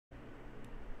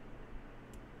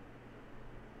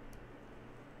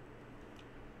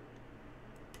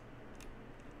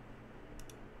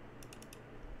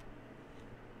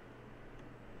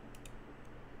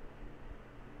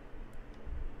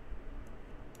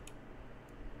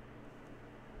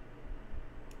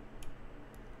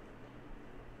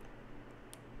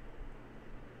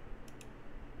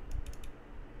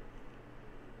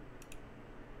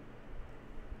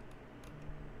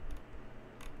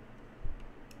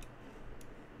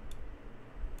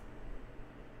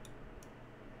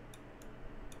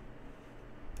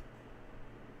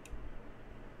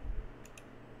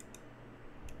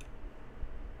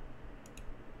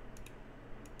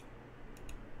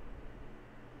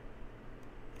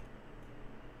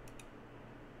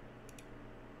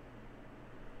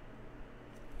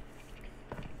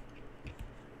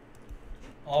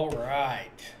All right.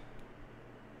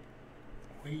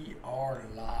 We are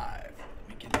live. Let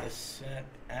me get this sent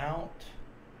out.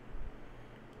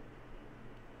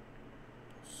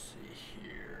 Let's see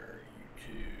here,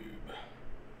 YouTube.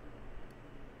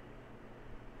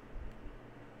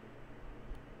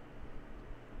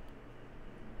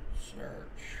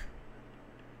 Search.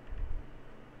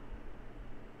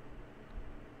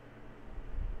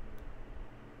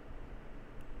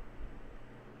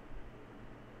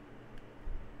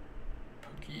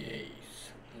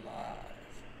 PokeAce live.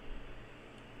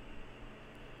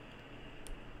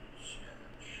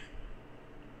 Search.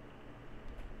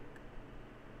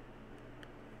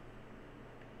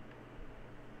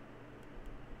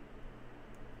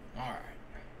 All right.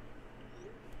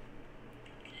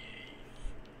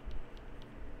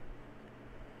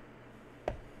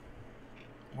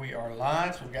 We are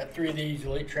live. So we've got 3 of these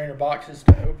Elite Trainer boxes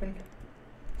to open.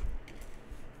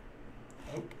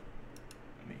 Oh,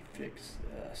 let me fix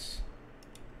this.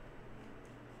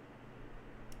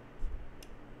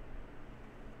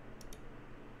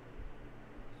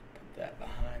 Put that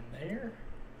behind there.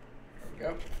 There we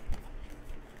go.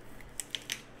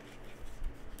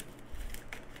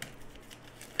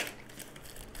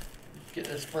 Get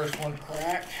this first one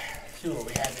cracked. See what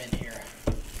we have in here.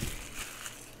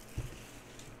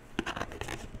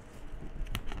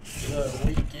 So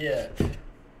we get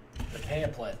the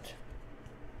pamphlet.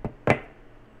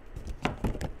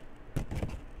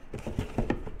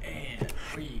 And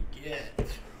we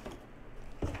get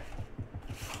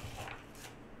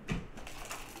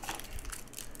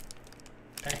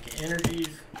pack of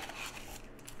energies,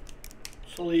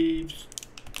 sleeves,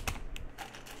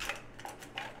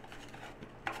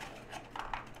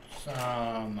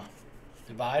 some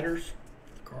dividers,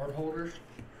 card holders.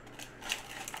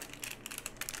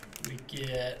 We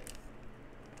get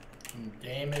some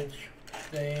damage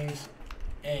things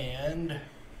and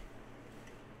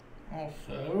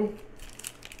also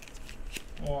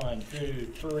 1,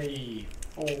 2, 3,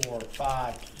 4,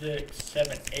 5, 6,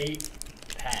 7, 8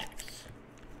 packs.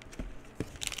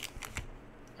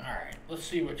 Alright, let's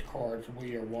see which cards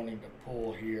we are wanting to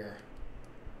pull here.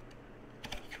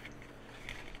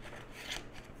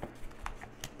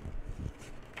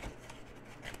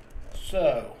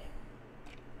 So,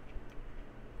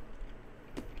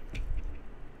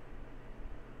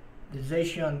 the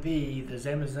Zacian V, the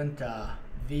Zamazenta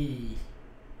V,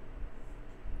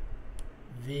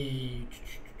 the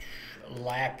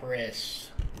Lapras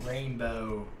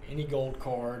Rainbow, any gold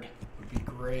card would be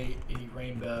great, any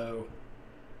rainbow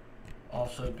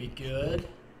also be good.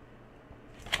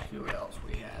 Let's see what else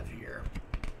we have here.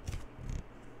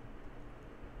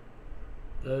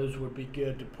 Those would be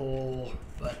good to pull,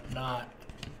 but not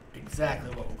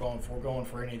exactly what we're going for. We're going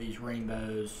for any of these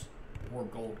rainbows or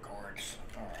gold cards.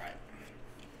 All right.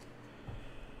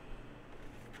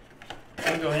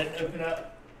 I'll go ahead and open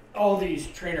up all these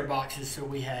trainer boxes so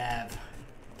we have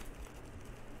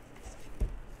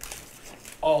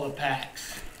all the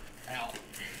packs out.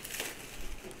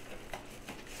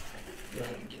 Go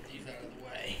ahead and get these out of the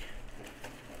way.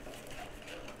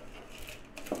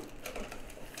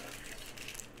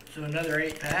 So another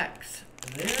 8 packs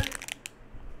there.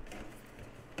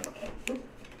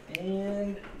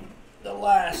 And the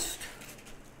last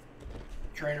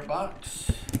trainer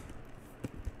box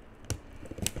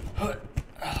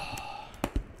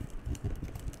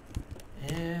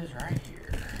is right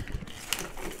here.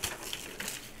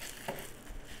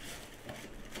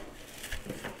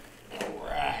 All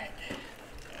right,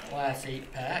 last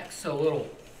 8 packs. So a little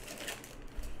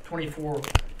 24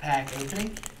 pack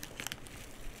opening.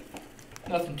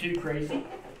 Nothing too crazy.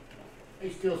 They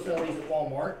still sell these at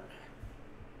Walmart.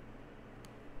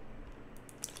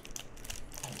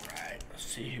 Alright, let's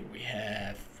see who we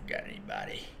have. If we got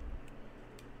anybody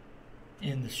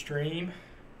in the stream.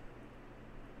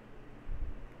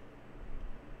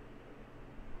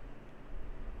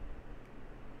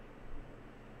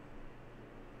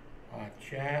 Live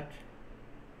chat.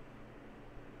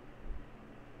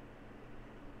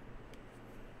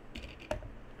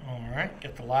 Alright,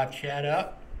 get the live chat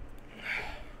up.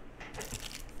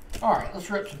 Alright, let's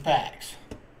rip some packs.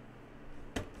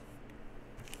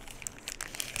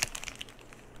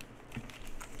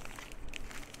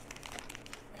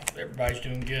 Hope everybody's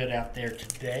doing good out there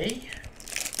today.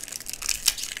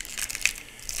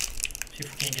 See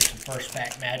if we can get some first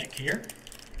pack magic here.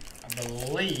 I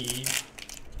believe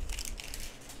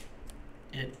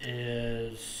it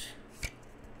is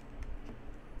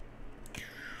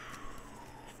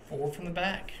 4 from the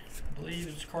back. I believe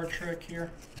it's a card trick here.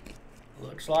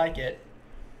 Looks like it.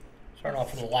 Starting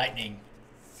off with a lightning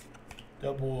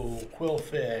Double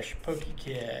Quillfish,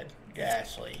 PokeAce,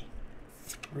 Ghastly,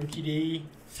 Rookie D,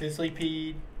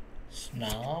 Sizzlypede,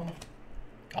 Snom,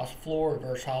 Gossifleur,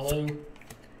 Reverse Holo,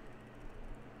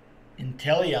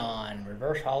 Inteleon,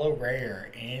 Reverse Holo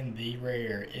Rare, and the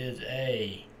rare is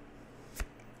a,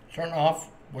 starting off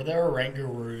with our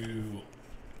Rangaroo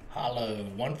Holo,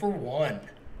 1 for 1.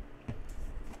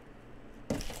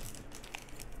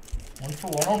 1 for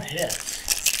 1 on hits.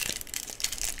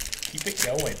 Keep it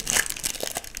going.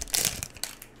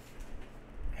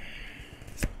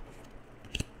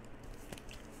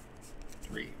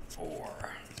 Three,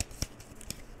 four.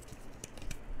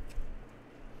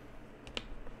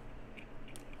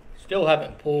 Still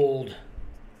haven't pulled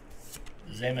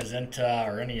Zamazenta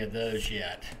or any of those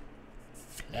yet.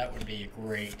 That would be a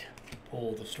great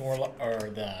pull. The Snorlax or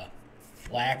the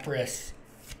Lapras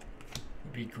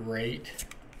would be great.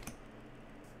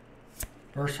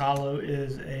 First holo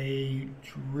is a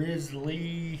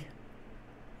Drizzly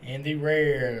and the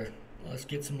rare. Let's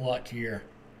get some luck here.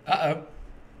 Uh-oh.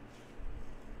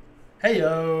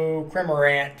 Heyo,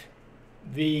 Cramorant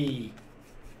V.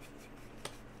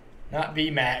 Not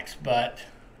VMAX, but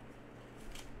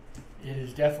it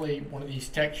is definitely one of these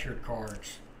textured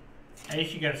cards.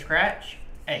 Ace, you got a scratch?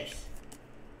 Ace.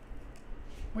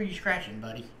 What are you scratching,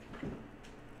 buddy?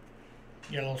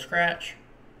 You got a little scratch?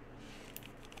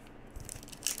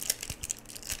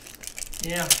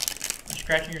 Yeah, you're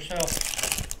scratching yourself.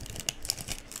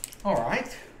 All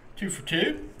right, 2 for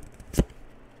 2. Let's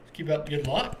keep up the good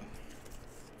luck.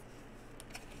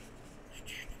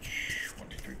 1,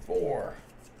 2, 3, 4.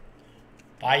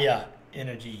 Fire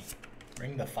energy.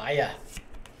 Bring the fire.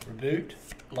 Reboot.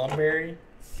 Lumberry.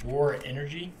 War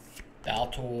energy.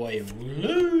 Baltoy.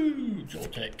 Woo!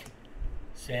 Joltik.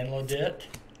 Sandlodet.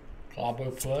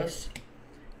 Clobbopus.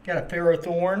 Got a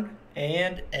Ferrothorn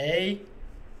and a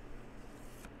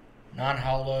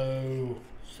non-holo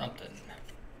something.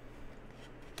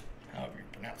 However you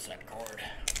pronounce that card.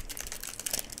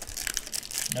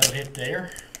 No hit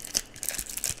there.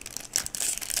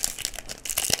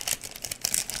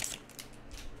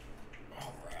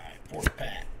 Alright, fourth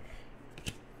pack.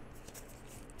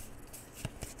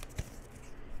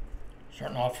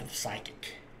 Starting off with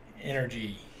Psychic.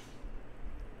 Energy.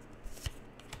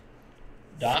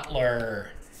 Dottler.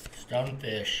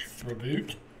 Stonefish.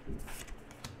 Reboot.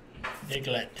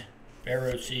 Diglett,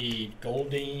 Ferroseed,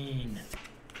 Goldeen,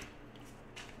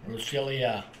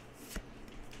 Roselia.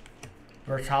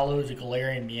 First holo is a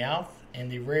Galarian Meowth,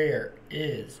 and the rare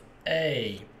is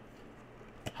a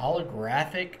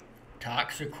holographic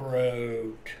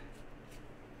Toxicroak.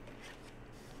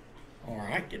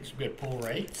 Alright, getting some good pull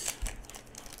rates.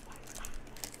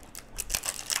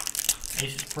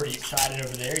 Ace is pretty excited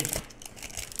over there.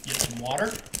 Get some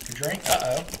water to drink.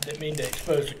 Uh-oh, didn't mean to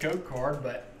expose the code card,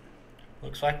 but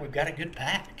looks like we've got a good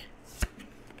pack.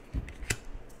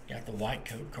 Got the white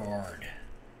code card.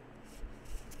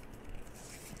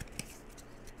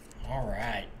 All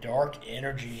right, Dark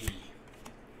Energy.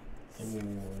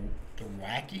 The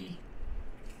Wacky.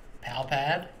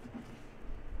 Palpad.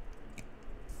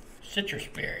 Citrus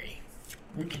Berry.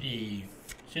 Rookie D.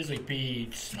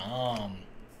 Sizzlypede. Snom.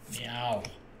 Meow.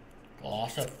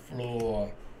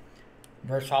 Glossifleur.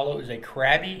 Reverse holo is a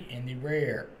Krabby, and the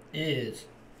rare is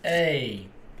a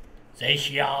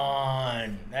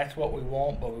Zacian. That's what we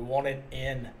want, but we want it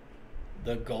in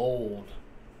the gold.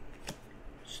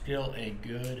 Still a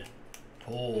good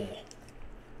pull.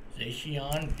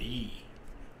 Zacian V.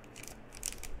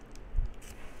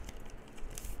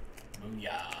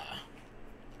 Booyah.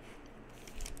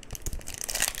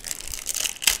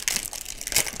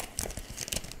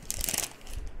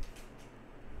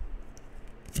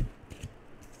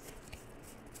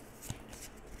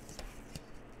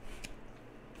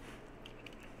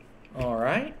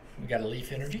 Alright, we got a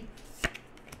Leaf Energy,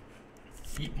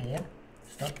 Heatmore,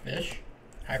 Stunkfish,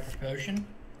 Hyper Potion,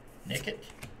 Nickit,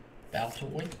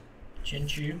 Baltoy,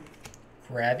 Chinchou,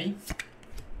 Krabby,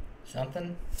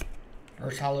 something.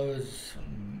 First holo is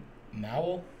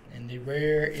Mowl, and the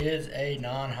rare is a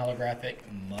non-holographic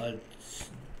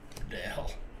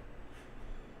Mudsdale.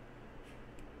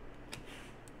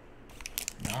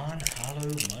 Non-holo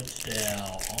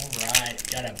Mudsdale. Alright,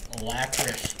 got a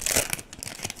Lapras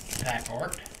pack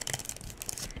art.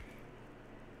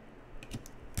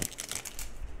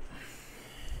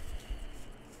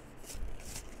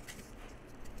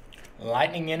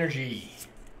 Lightning Energy.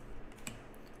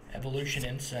 Evolution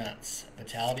Incense.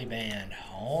 Vitality Band.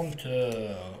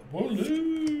 Haunter.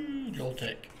 Wooloo.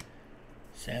 Joltik.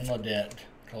 Sandlodet.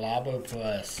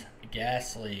 Clobbopus.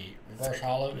 Ghastly. Reverse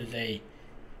holo is a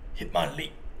Hitmonlee.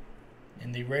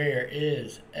 And the rare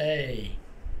is a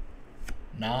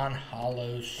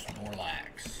non-hollow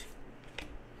Snorlax.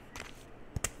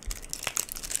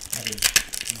 That is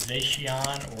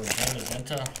Zacian or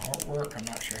Zamazenta artwork. I'm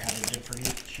not sure how to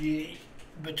differentiate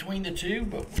between the two,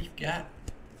 but we've got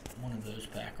one of those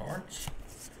pack arts.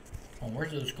 Oh,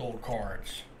 where's those gold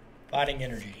cards? Fighting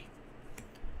Energy.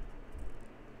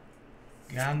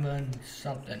 Gammon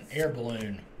something. Air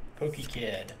Balloon.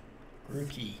 PokeKid.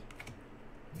 Grookey.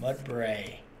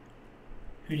 Mudbray.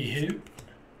 Hootie Hoot.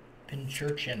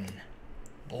 Pinchurchin.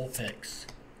 Bullpix.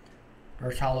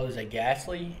 First hollow is a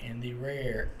Ghastly, and the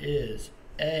rare is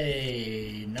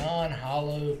a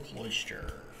non-hollow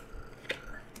Cloyster.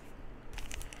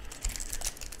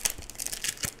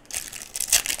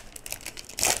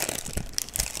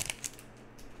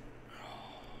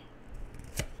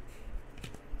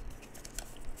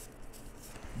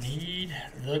 Need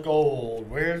the gold.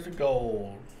 Where's the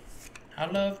gold? I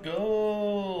love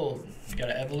gold. You got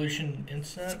an Evolution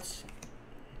Incense,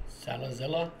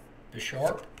 Salazilla,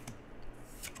 Bisharp,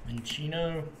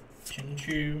 Minchino,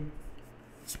 Chinchu,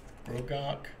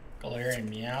 Grogonk, Galarian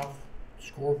Meowth,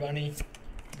 Scorbunny.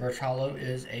 Reverse hollow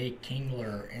is a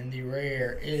Kingler, and the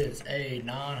rare is a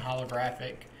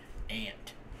non-holographic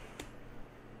Ant.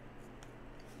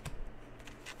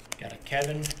 Got a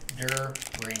Kevin Durant.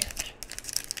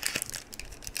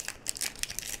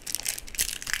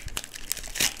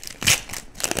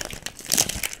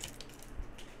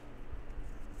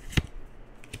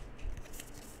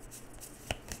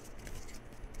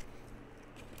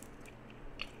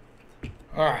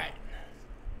 Alright.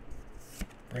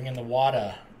 Bringing the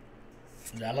Wada.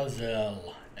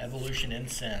 Zalazel. Evolution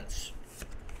Incense.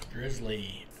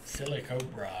 Drizzly.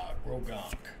 Silicobra.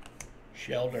 Grogonk.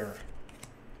 Shelter.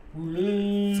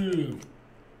 Wooloo.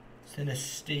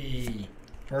 Sinistea.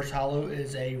 First hollow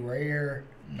is a rare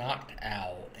Knocked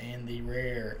Owl. And the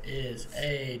rare is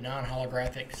a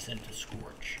non-holographic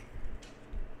Centiskorch.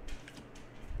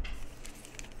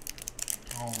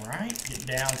 Alright. Get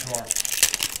down to our...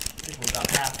 I think we're about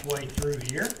halfway through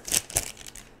here.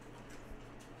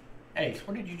 Ace,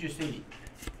 what did you just eat?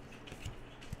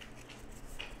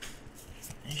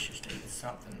 He's just eating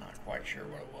something, not quite sure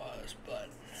what it was, but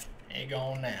egg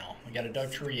on now. We got a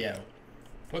Dugtrio,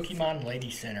 Pokemon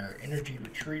Lady Center, Energy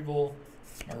Retrieval,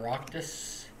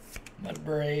 Maroctus,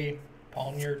 Mudbray,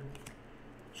 Pawniard,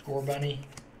 Scorbunny,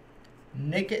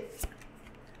 Nickit.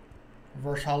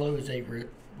 Reverse hollow is a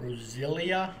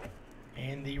Roselia.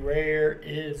 And the rare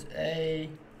is a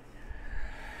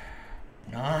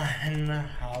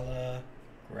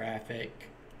non-holographic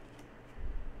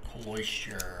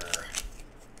Cloyster.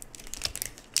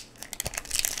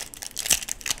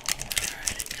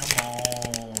 Alright, come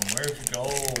on. Where's the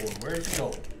gold? Where's the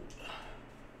gold?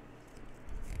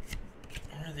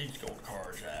 Where are these gold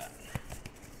cards at?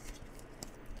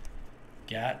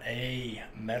 Got a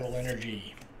Metal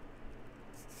Energy.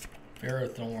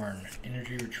 Ferrothorn,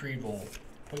 Energy Retrieval,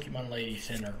 Pokemon Lady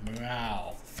Center,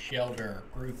 Meow, Shelter,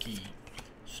 Grookey,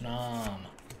 Snom,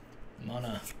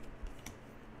 Mana.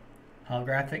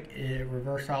 Holographic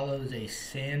reverse hollow is a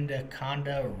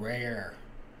Sandaconda rare.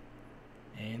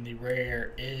 And the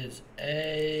rare is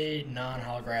a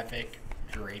non-holographic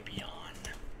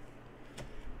Drapion.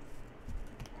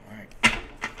 Alright.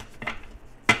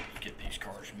 Let's get these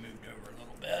cards moved over a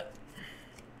little bit.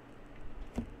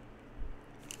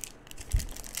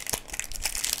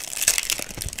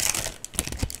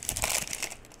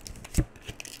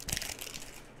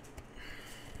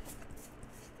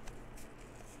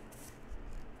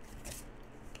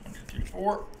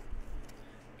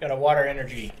 Got a Water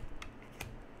Energy,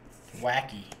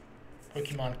 Wacky,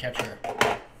 Pokemon Catcher,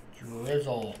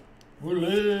 Drizzle,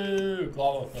 Wooloo,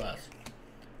 Globopus,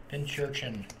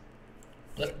 Pinchurchin,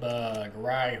 Blipbug,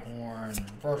 Rhyhorn.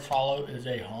 First hollow is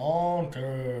a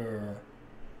Haunter.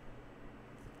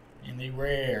 And the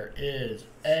rare is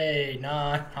a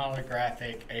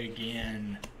non-holographic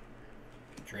again,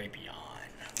 Drapion.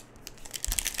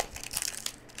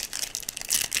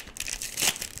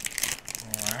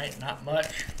 Alright, not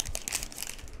much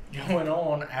going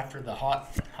on after the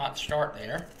hot start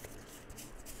there.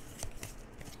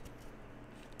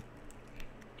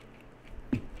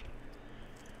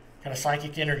 Got a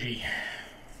Psychic Energy.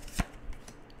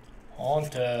 On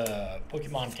to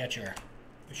Pokemon Catcher.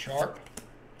 Bisharp,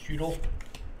 Choodle,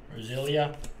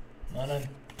 Roselia, Munin,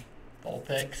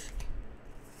 Vulpix.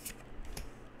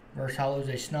 Reverse hollow is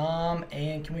a Snom.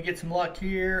 And can we get some luck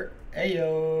here?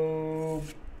 Ayo.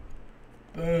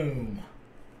 Boom.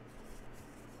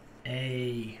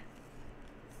 A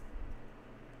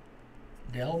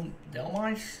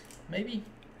Delmice, maybe?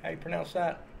 How do you pronounce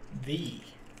that? V.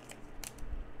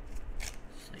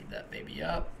 Sleeve that baby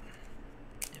up.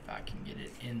 If I can get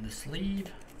it in the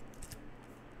sleeve.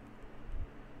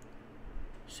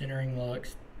 Centering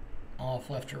looks off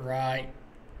left to right.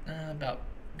 About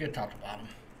good top to bottom.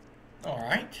 All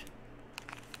right.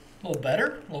 A little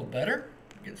better, a little better.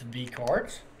 Get some V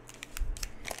cards.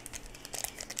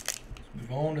 Let's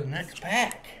move on to the next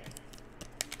pack.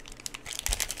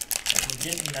 We're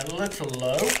getting a little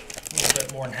low. A little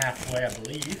bit more than halfway, I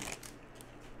believe.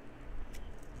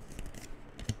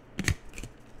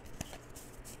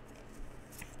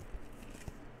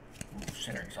 Ooh,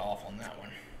 centering's off on that one.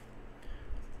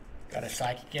 Got a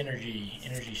Psychic Energy,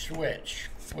 Energy Switch,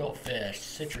 Quillfish,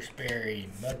 Citrus Berry,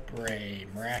 Mudbray,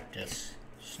 Maractus,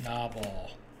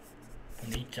 Snowball,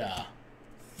 Ponyta,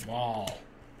 Maul.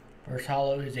 First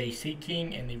holo is a Sea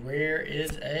King, and the rare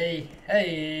is a,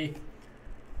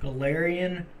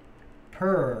 Galarian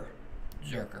Zerker.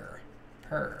 Zerker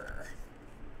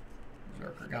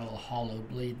got a little hollow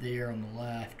bleed there on the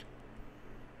left.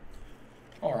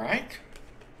 Alright,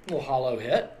 little hollow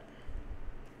hit.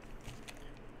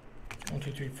 1,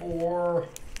 2, 3, 4.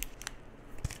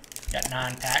 Got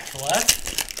 9 packs left.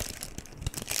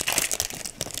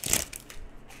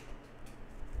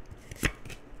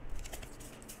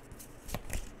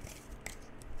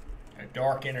 A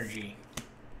Dark Energy,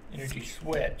 Energy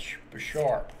Switch,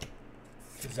 Bisharp,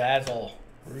 Zazzle,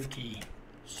 Rookie,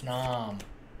 Snom,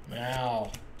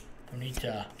 Meow,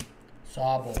 Ponyta,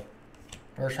 Sobble.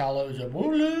 First holo is a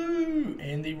Wooloo,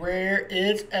 and the rare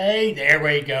is a, there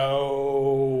we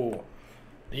go,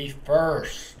 the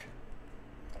first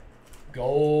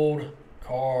gold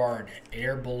card,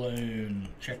 Air Balloon.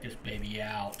 Check this baby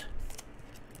out.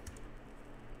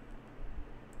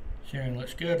 Sharing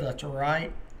looks good, left to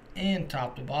right, and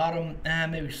top to bottom,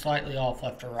 maybe slightly off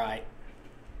left to right.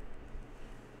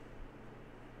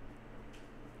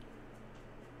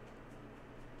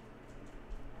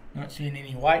 Not seeing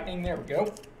any whitening, there we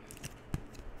go.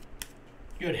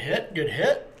 Good hit, good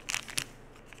hit.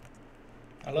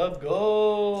 I love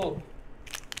gold.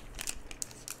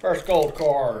 First gold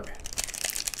card.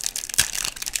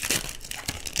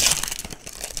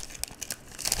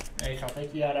 Ace, I'll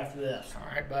take you out after this.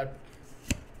 All right, bud.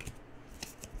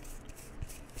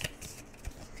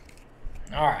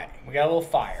 All right, we got a little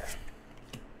fire.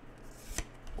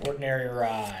 Ordinary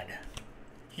Rod,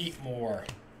 Heatmore,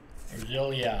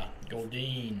 Roselia,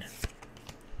 Goldeen,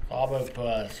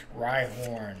 Clobopus,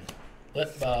 Rhyhorn,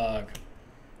 Litbug.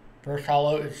 First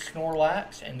holo is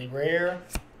Snorlax, and the rare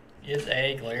is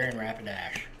a Galarian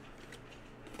Rapidash.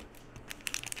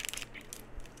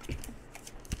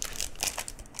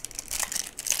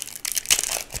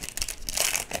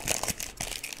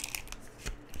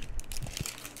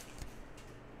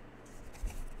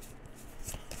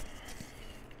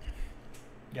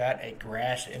 Got a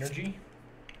Grass Energy.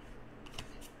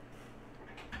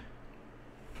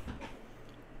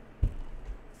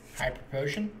 Hyper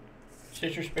Potion,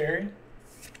 Citrus Berry,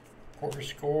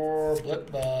 Corviscore,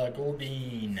 Blipbug,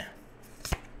 Goldeen,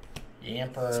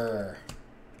 Yamper.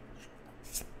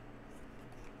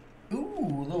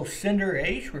 Ooh, little Cinder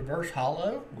Ace, reverse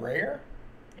holo, rare.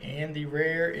 And the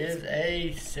rare is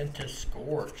a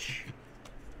Scorch.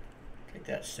 Take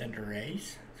that Cinder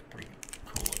Ace. It's a pretty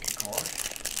cool looking card.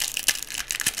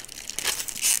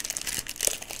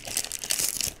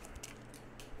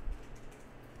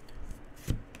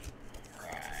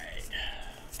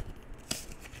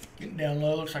 Getting down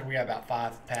low, looks like we got about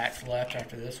 5 packs left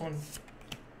after this one.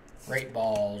 Great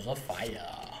Balls of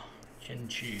Fire,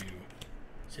 Chinchou,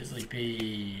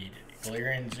 Sizzlypede,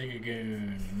 Galarian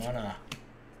Zigagoon, Munna,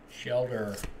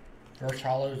 Shelter. First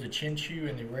holo is a Chinchou,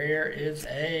 and the rare is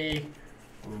a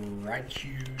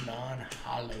Raichu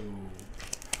non-holo.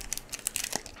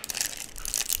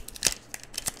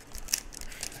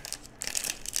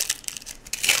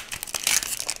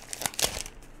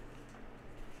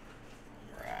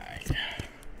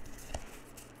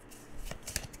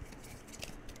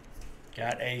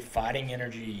 Got a Fighting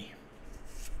Energy,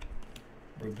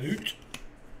 Reboot,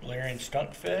 Galarian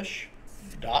Stunkfish,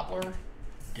 Dottler,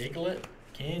 Diglett.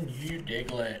 Can you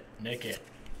Diglett? Nick it.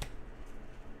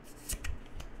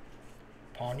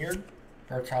 Ponyard.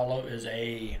 First holo is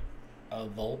a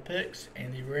Vulpix,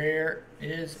 and the rare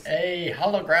is a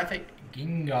holographic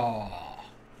Gengar.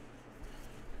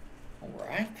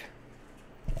 Alright.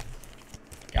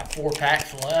 Got 4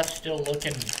 packs left, still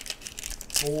looking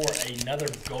for another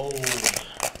gold.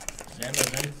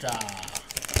 Zamazenta,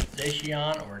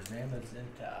 Zacian or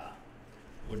Zamazenta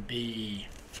would be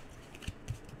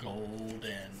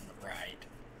golden right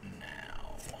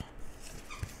now.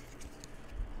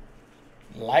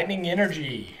 Lightning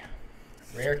Energy,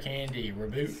 Rare Candy,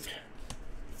 Reboot,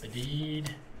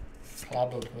 Fadid,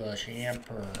 Clobblepush,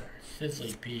 Yamper,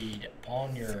 Sizzlypede,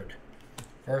 Pawniard.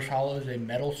 First hollow is a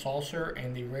Metal Saucer,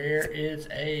 and the rare is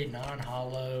a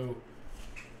non-hollow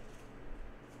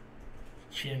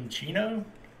Chinchino,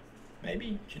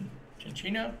 maybe?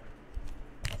 Chinchino?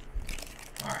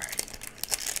 Alright.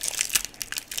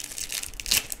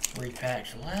 3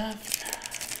 packs left.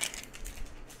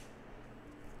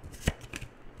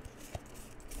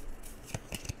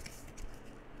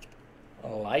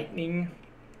 Lightning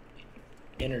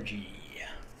Energy,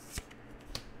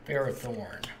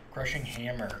 Ferrothorn, Crushing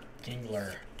Hammer,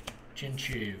 Kingler,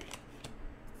 Chinchou,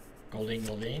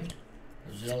 Goldeen,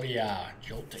 Roselia,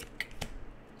 Joltik,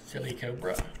 Silly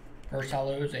Cobra. First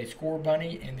hollow is a Score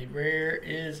Bunny, and the rare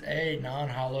is a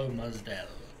non-hollow Muzdel.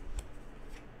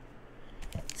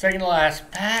 Second to last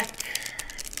pack.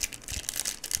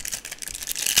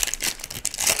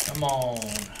 Come on.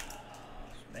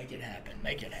 Make it happen,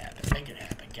 make it happen, make it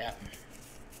happen, Captain.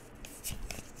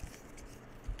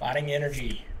 Fighting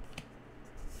Energy,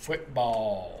 Quick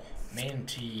Ball,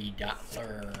 Manti,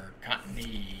 Dottler,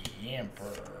 Cottony,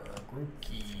 Yamper,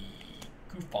 Grookey,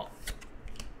 Goofont,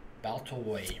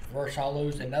 Baltoy. Reverse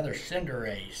hollows, another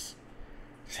Cinderace.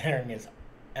 Centering is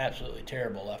absolutely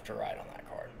terrible left to right on that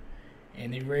card.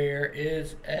 And the rare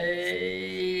is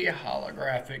a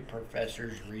holographic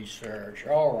Professor's Research.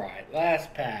 Alright,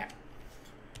 last pack.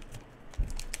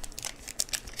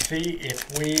 See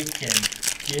if we can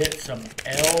get some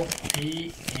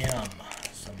LPM,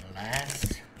 some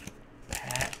last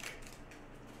pack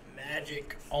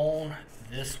magic on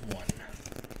this one.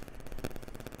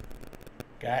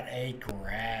 Got a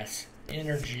Grass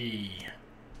Energy,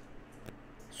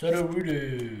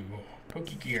 Sudowoodo,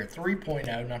 Pokegear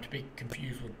 3.0, not to be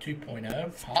confused with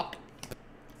 2.0, Hop,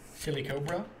 Silly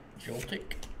Cobra,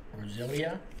 Joltik,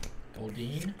 Roselia,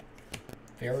 Goldeen,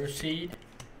 Ferroseed.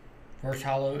 First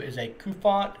hollow is a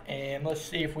Goofont, and let's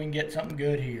see if we can get something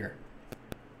good here.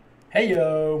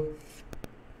 Heyo!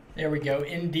 There we go,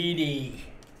 Indeedee.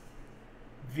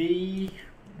 V,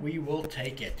 we will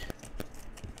take it.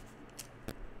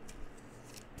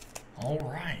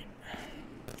 Alright.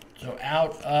 So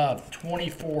out of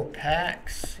 24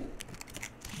 packs,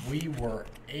 we were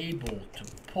able to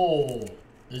pull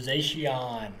the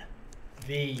Zacian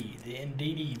V, the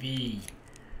Indeedee V,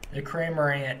 the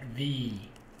Cramorant V,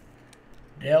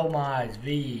 Delmise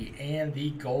V, and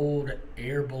the Gold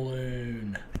Air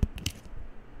Balloon,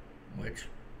 which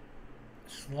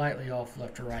slightly off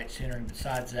left to right centering.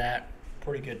 Besides that,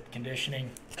 pretty good conditioning.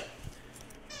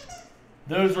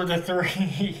 Those were the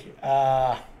 3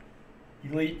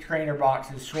 Elite Trainer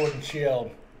boxes, Sword and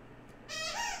Shield.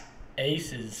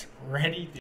 Ace is ready to